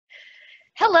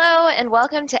Hello and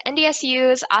welcome to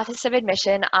NDSU's Office of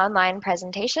Admission online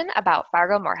presentation about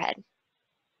Fargo-Moorhead.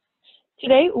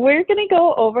 Today, we're going to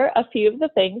go over a few of the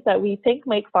things that we think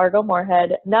make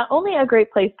Fargo-Moorhead not only a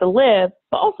great place to live,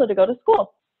 but also to go to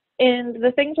school. And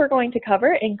the things we're going to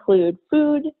cover include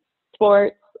food,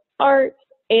 sports, arts,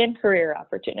 and career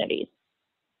opportunities.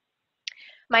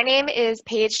 My name is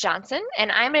Paige Johnson,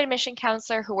 and I'm an admission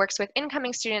counselor who works with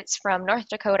incoming students from North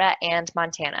Dakota and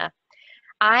Montana.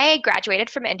 I graduated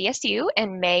from NDSU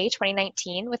in May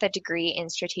 2019 with a degree in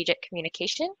strategic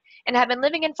communication and have been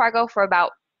living in Fargo for about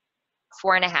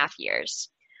 4.5 years.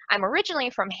 I'm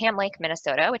originally from Ham Lake,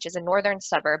 Minnesota, which is a northern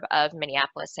suburb of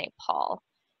Minneapolis-St. Paul.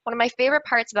 One of my favorite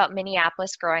parts about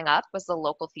Minneapolis growing up was the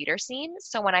local theater scene.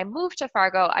 So when I moved to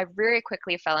Fargo, I very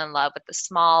quickly fell in love with the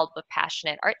small but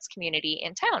passionate arts community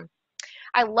in town.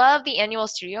 I love the annual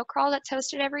studio crawl that's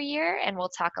hosted every year, and we'll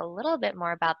talk a little bit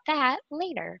more about that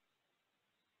later.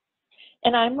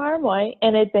 And I'm Mara Moy,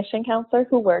 an admission counselor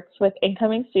who works with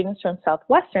incoming students from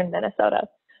southwestern Minnesota.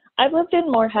 I've lived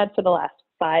in Moorhead for the last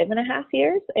 5.5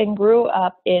 years and grew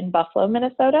up in Buffalo,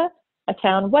 Minnesota, a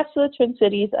town west of the Twin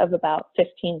Cities of about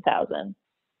 15,000.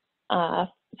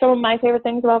 Some of my favorite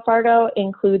things about Fargo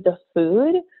include the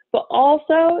food, but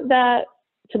also that,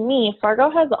 to me,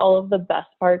 Fargo has all of the best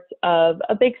parts of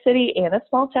a big city and a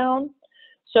small town.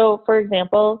 So, for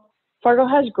example, Fargo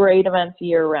has great events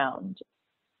year-round,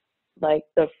 like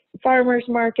the farmers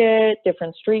market,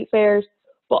 different street fairs,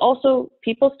 but also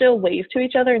people still wave to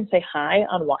each other and say hi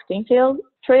on walking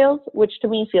trails, which to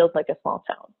me feels like a small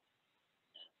town.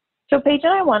 So Paige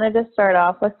and I wanted to start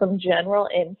off with some general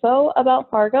info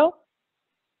about Fargo.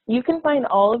 You can find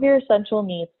all of your essential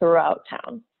needs throughout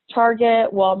town.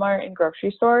 Target, Walmart, and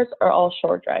grocery stores are all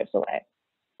short drives away.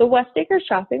 The West Acres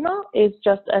Shopping Mall is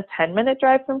just a 10-minute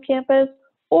drive from campus,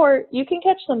 or you can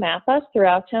catch the MAP bus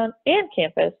throughout town and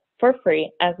campus for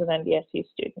free as an NDSU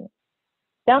student.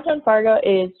 Downtown Fargo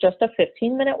is just a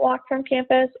 15-minute walk from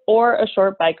campus or a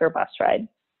short bike or bus ride.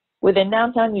 Within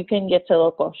downtown, you can get to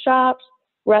local shops,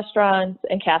 restaurants,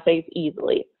 and cafes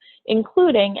easily,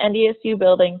 including NDSU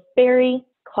buildings Berry,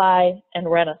 Clyde, and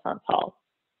Renaissance Hall.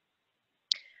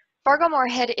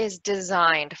 Fargo-Moorhead is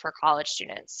designed for college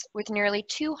students. With nearly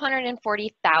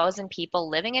 240,000 people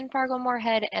living in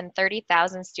Fargo-Moorhead and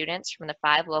 30,000 students from the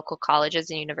 5 local colleges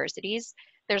and universities,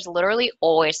 there's literally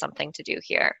always something to do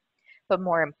here. But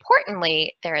more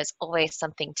importantly, there is always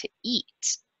something to eat.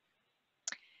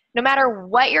 No matter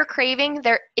what you're craving,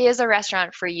 there is a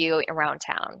restaurant for you around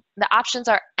town. The options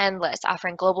are endless,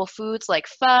 offering global foods like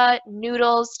pho,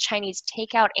 noodles, Chinese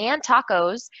takeout, and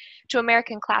tacos to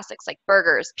American classics like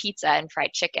burgers, pizza, and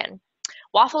fried chicken.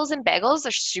 Waffles and bagels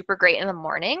are super great in the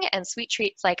morning, and sweet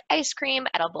treats like ice cream,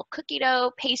 edible cookie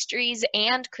dough, pastries,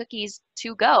 and cookies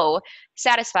to go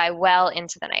satisfy well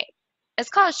into the night. As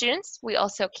college students, we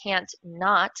also can't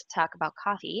not talk about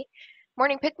coffee.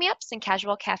 Morning pick-me-ups and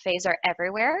casual cafes are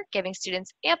everywhere, giving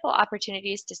students ample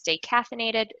opportunities to stay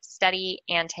caffeinated, study,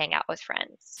 and hang out with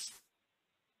friends.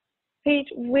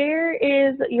 Paige, where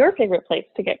is your favorite place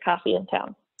to get coffee in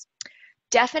town?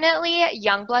 Definitely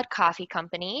Youngblood Coffee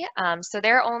Company. So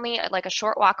they're only like a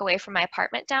short walk away from my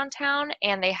apartment downtown,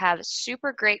 and they have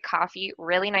super great coffee,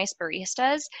 really nice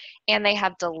baristas, and they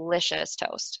have delicious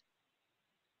toast.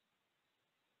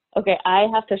 Okay, I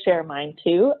have to share mine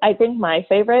too. I think my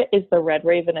favorite is the Red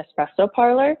Raven Espresso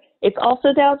Parlor. It's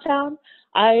also downtown.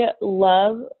 I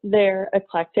love their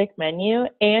eclectic menu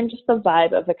and just the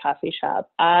vibe of the coffee shop.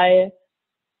 I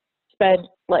spent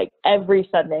like every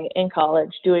Sunday in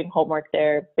college doing homework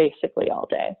there basically all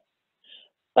day.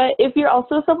 But if you're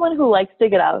also someone who likes to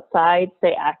get outside,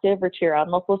 stay active, or cheer on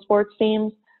local sports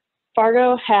teams,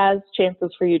 Fargo has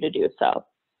chances for you to do so.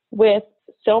 With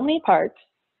so many parks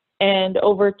and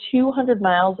over 200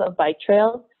 miles of bike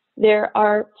trails, there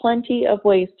are plenty of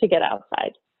ways to get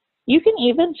outside. You can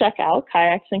even check out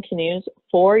kayaks and canoes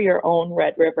for your own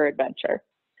Red River adventure.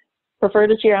 Prefer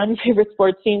to cheer on your favorite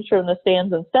sports teams from the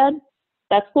stands instead?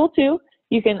 That's cool too.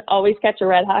 You can always catch a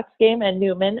Red Hawks game at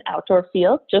Newman Outdoor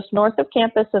Field just north of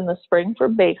campus in the spring for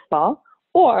baseball,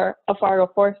 or a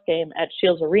Fargo Force game at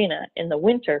Shields Arena in the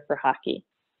winter for hockey.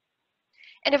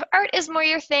 And if art is more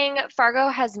your thing, Fargo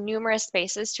has numerous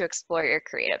spaces to explore your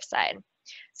creative side.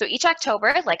 So each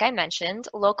October, like I mentioned,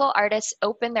 local artists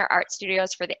open their art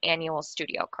studios for the annual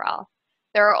studio crawl.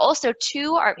 There are also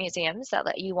 2 art museums that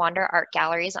let you wander art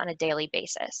galleries on a daily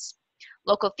basis.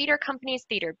 Local theater companies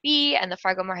Theater B and the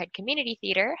Fargo-Moorhead Community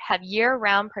Theater have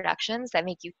year-round productions that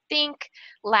make you think,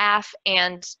 laugh,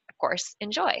 and, of course,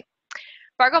 enjoy.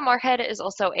 Fargo-Moorhead is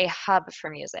also a hub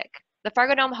for music. The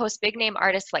Fargo Dome hosts big-name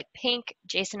artists like Pink,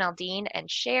 Jason Aldean, and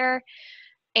Cher,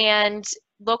 and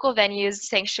Local venues,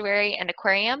 sanctuary, and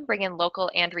aquarium bring in local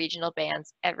and regional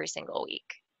bands every single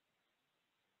week.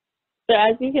 So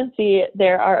as you can see,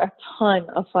 there are a ton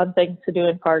of fun things to do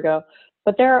in Fargo,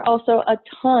 but there are also a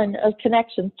ton of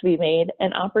connections to be made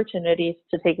and opportunities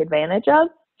to take advantage of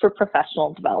for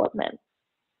professional development.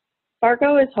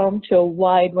 Fargo is home to a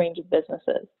wide range of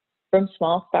businesses, from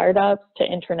small startups to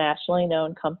internationally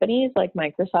known companies like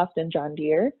Microsoft and John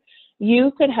Deere.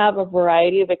 You could have a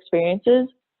variety of experiences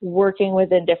working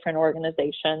within different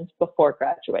organizations before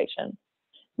graduation.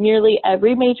 Nearly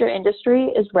every major industry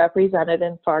is represented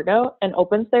in Fargo and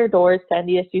opens their doors to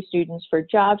NDSU students for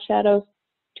job shadows,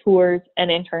 tours, and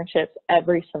internships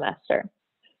every semester.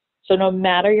 So no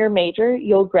matter your major,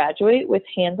 you'll graduate with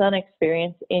hands-on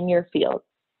experience in your field.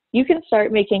 You can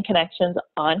start making connections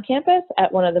on campus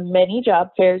at one of the many job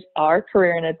fairs our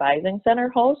Career and Advising Center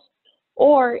hosts,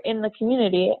 or in the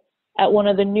community at one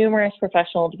of the numerous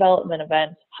professional development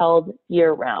events held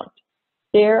year-round.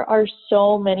 There are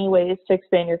so many ways to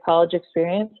expand your college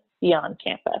experience beyond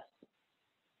campus.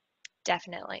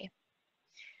 Definitely.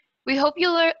 We hope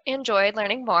you enjoyed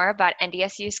learning more about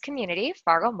NDSU's community,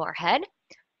 Fargo-Moorhead.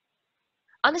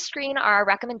 On the screen are our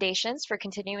recommendations for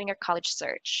continuing your college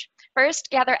search. First,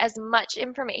 gather as much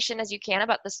information as you can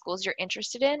about the schools you're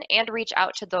interested in and reach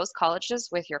out to those colleges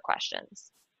with your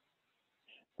questions.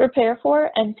 Prepare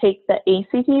for and take the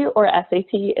ACT or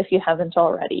SAT if you haven't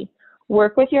already.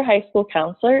 Work with your high school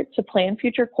counselor to plan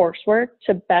future coursework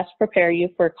to best prepare you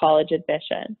for college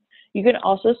admission. You can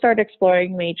also start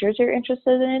exploring majors you're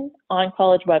interested in on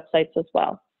college websites as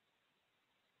well.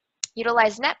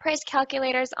 Utilize net price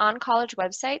calculators on college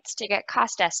websites to get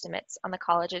cost estimates on the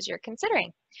colleges you're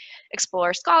considering.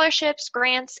 Explore scholarships,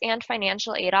 grants, and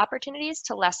financial aid opportunities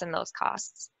to lessen those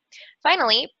costs.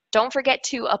 Finally, don't forget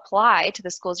to apply to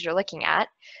the schools you're looking at.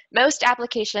 Most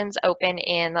applications open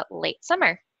in late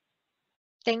summer.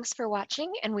 Thanks for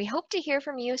watching, and we hope to hear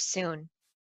from you soon.